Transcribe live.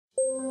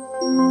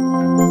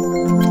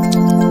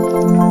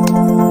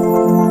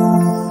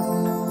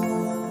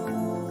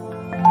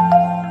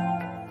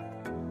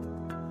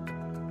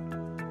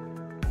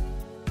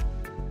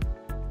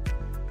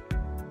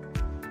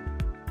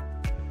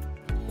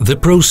The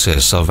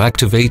process of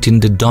activating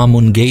the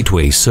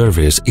domum-gateway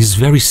service is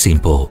very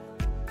simple.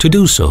 To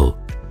do so,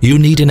 you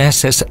need an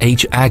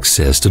SSH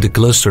access to the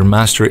cluster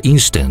master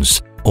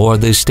instance or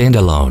the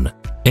standalone,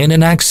 and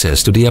an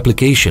access to the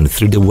application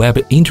through the web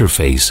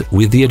interface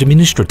with the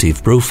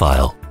administrative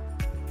profile.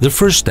 The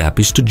first step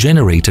is to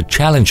generate a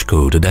challenge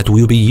code that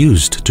will be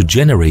used to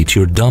generate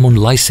your domum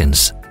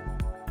license.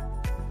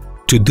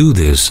 To do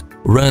this,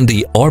 run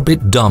the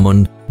orbit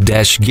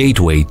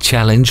domum-gateway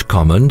challenge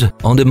command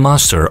on the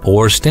master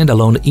or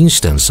standalone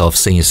instance of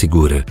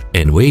senhasegura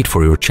and wait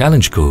for your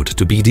challenge code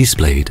to be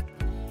displayed.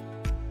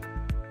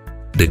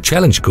 The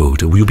challenge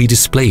code will be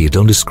displayed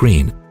on the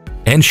screen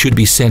and should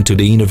be sent to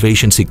the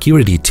innovation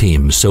security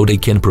team so they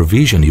can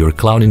provision your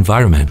cloud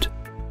environment.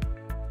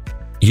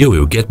 You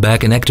will get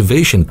back an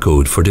activation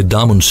code for the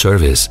domum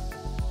service,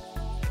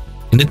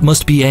 and it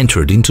must be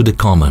entered into the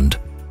command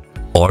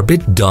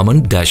orbit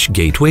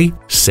domum-gateway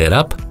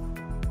setup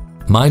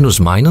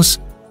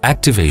 --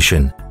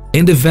 activation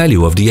and the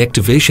value of the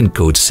activation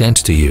code sent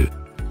to you.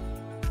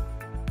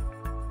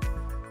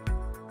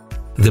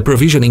 The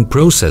provisioning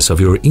process of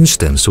your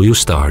instance will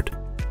start.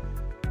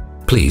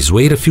 Please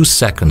wait a few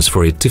seconds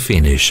for it to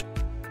finish.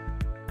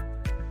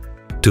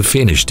 To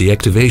finish the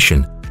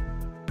activation,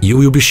 you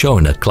will be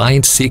shown a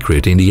client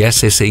secret in the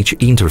SSH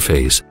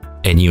interface,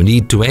 and you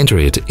need to enter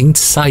it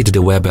inside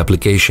the web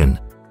application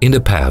in the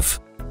path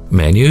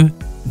Menu,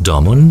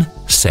 Domum,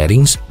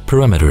 Settings,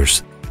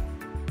 Parameters.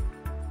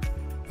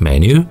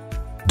 Menu,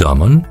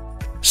 Domum,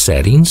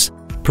 Settings,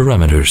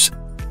 Parameters.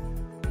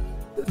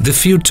 The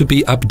field to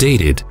be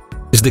updated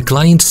is the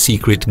client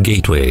secret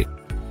gateway.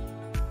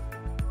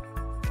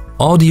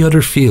 All the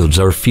other fields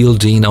are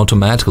filled in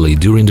automatically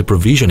during the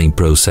provisioning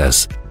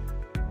process.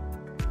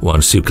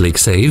 Once you click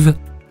Save,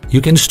 you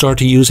can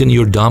start using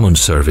your domum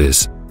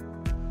service.